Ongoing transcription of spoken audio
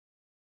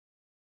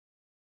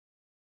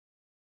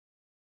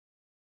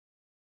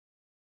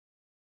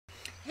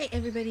Hey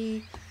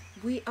everybody,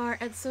 we are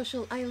at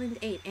Social Island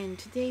 8 and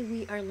today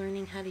we are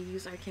learning how to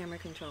use our camera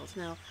controls.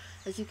 Now,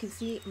 as you can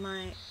see,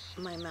 my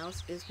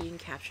mouse is being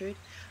captured.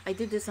 I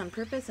did this on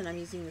purpose and I'm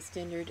using the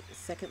standard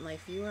Second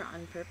Life viewer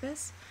on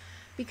purpose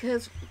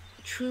because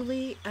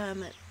truly,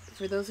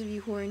 for those of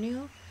you who are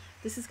new,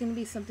 this is going to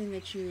be something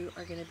that you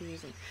are going to be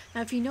using.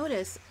 Now, if you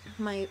notice,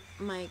 my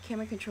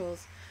camera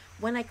controls,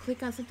 when I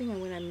click on something or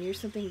when I'm near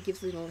something, it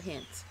gives little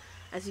hints.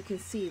 As you can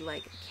see,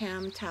 like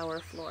Cam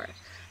Tower Floor.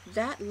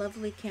 That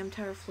lovely Cam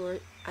Tower Floor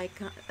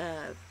icon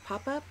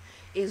pop-up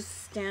is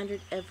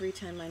standard every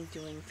time I'm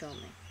doing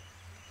filming.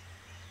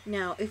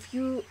 Now, if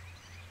you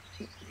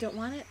don't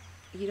want it,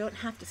 you don't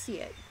have to see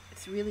it.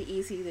 It's really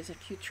easy. There's a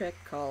cute trick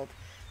called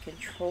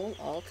Ctrl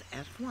Alt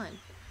F1.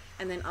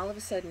 And then all of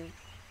a sudden,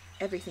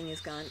 everything is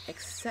gone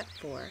except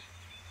for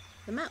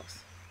the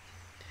mouse.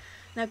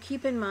 Now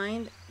keep in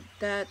mind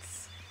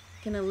that's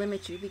going to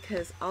limit you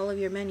because all of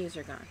your menus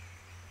are gone.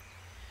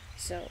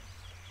 So,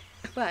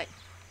 but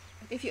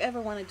if you ever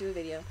want to do a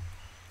video,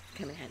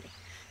 come in handy.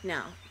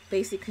 Now,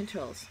 basic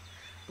controls.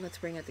 Let's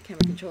bring up the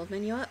camera controls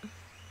menu up.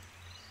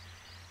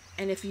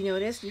 And if you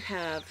notice, you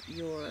have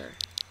your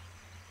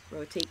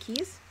rotate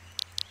keys,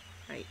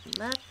 right and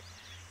left.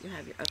 You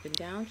have your up and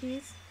down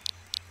keys.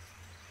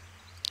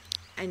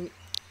 And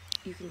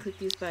you can click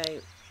these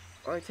by,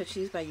 or touch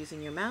these by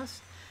using your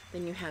mouse.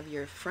 Then you have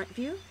your front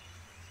view,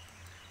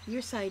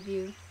 your side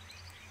view,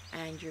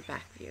 and your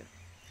back view.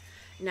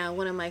 Now,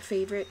 one of my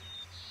favorite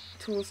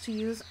tools to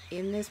use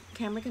in this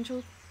camera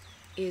control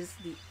is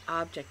the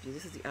object view.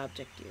 This is the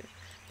object view.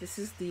 This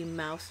is the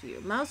mouse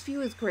view. Mouse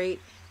view is great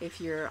if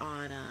you're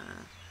on a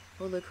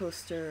roller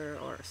coaster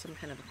or some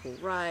kind of a cool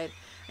ride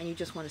and you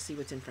just want to see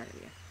what's in front of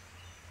you.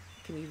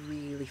 It can be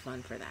really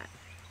fun for that.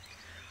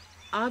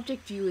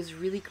 Object view is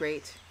really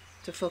great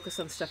to focus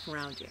on stuff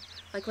around you.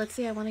 Like, let's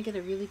say I want to get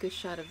a really good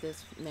shot of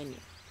this menu.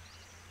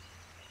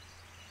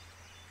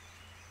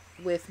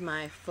 With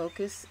my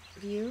focus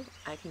view,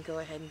 I can go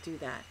ahead and do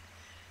that.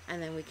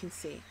 And then we can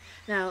see.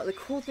 Now, the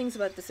cool things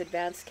about this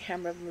advanced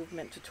camera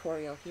movement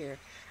tutorial here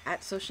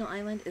at Social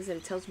Island is that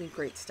it tells me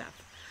great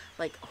stuff.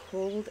 Like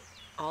hold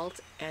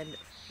Alt and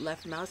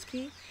left mouse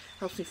key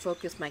helps me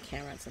focus my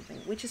camera on something,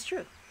 which is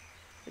true.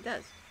 It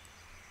does.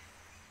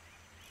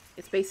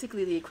 It's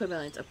basically the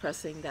equivalent of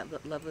pressing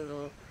that lovely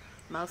little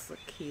mouse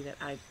key that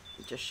I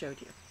just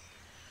showed you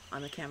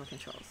on the camera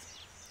controls.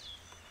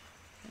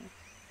 Okay.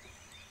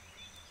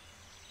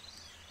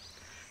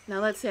 Now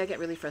let's say I get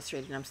really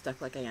frustrated and I'm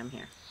stuck like I am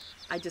here.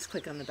 I just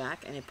click on the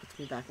back and it puts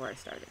me back where I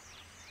started.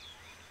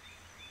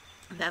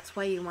 That's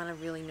why you want to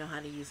really know how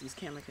to use these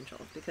camera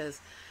controls, because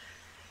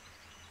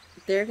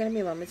there are going to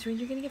be moments when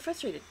you're going to get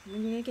frustrated,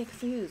 when you're going to get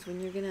confused, when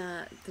you're going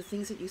to, the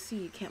things that you see,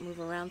 you can't move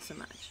around so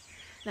much.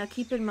 Now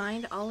keep in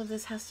mind, all of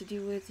this has to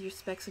do with your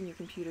specs on your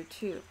computer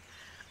too.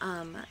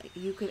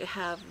 You could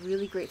have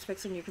really great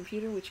specs on your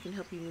computer which can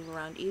help you move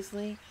around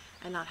easily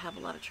and not have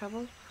a lot of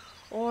trouble,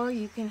 or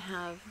you can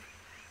have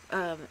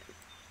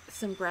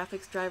some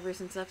graphics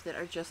drivers and stuff that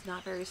are just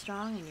not very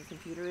strong and your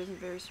computer isn't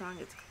very strong,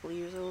 it's a couple of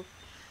years old,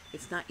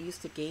 it's not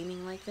used to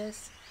gaming like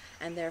this,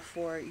 and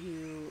therefore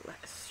you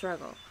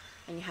struggle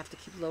and you have to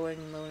keep lowering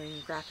and lowering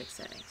your graphics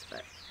settings,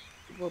 but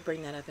we'll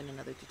bring that up in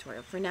another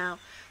tutorial. For now,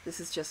 this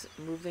is just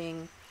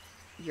moving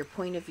your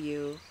point of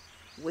view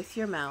with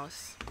your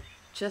mouse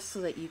just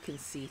so that you can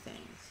see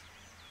things.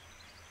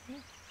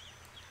 Yeah.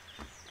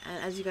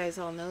 And as you guys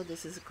all know,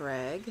 this is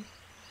Greg.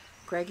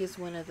 Greg is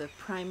one of the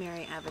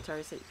primary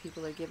avatars that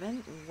people are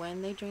given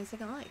when they join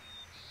Second Life.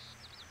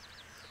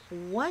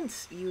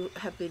 Once you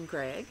have been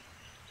Greg,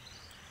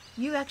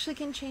 you actually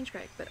can change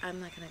Greg, but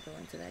I'm not going to go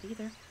into that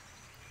either,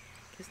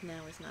 because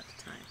now is not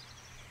the time.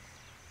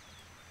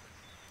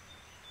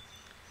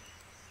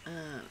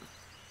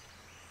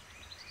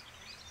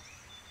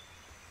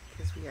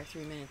 Because we are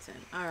 3 minutes in.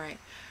 Alright,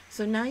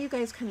 so now you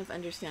guys kind of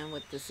understand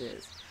what this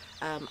is.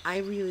 I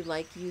really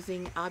like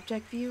using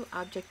object view.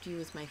 Object view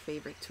is my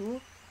favorite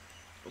tool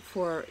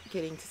for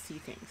getting to see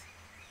things,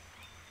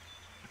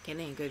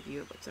 getting a good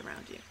view of what's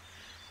around you.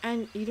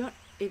 And you don't,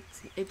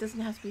 it doesn't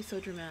have to be so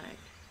dramatic.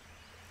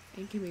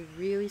 It can be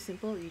really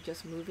simple. You're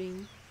just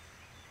moving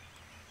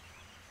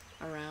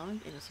around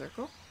in a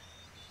circle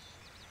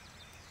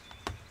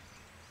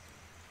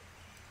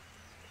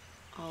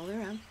all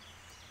around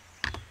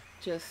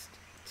just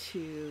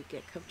to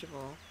get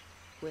comfortable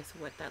with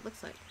what that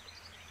looks like.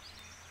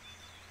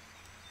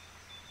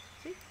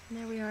 See, and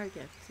there we are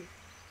again. See,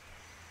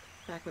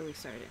 back where we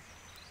started.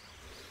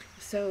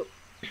 So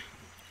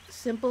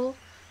simple.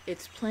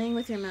 It's playing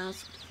with your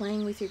mouse,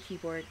 playing with your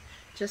keyboard,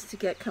 just to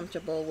get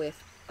comfortable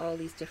with all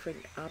these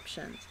different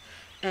options.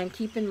 And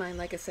keep in mind,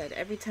 like I said,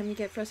 every time you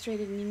get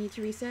frustrated and you need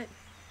to reset,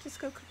 just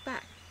go click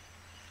back.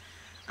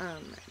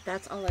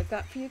 That's all I've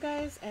got for you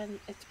guys, and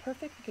it's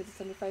perfect because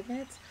it's under 5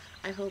 minutes.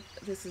 I hope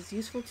this is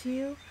useful to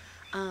you.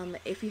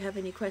 If you have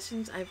any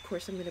questions, of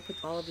course I'm going to put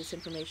all of this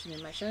information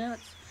in my show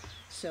notes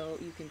so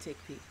you can take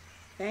a peek.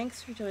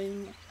 Thanks for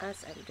joining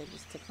us at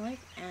Adventures Tech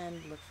Life,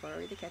 and look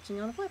forward to catching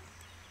you on the flip.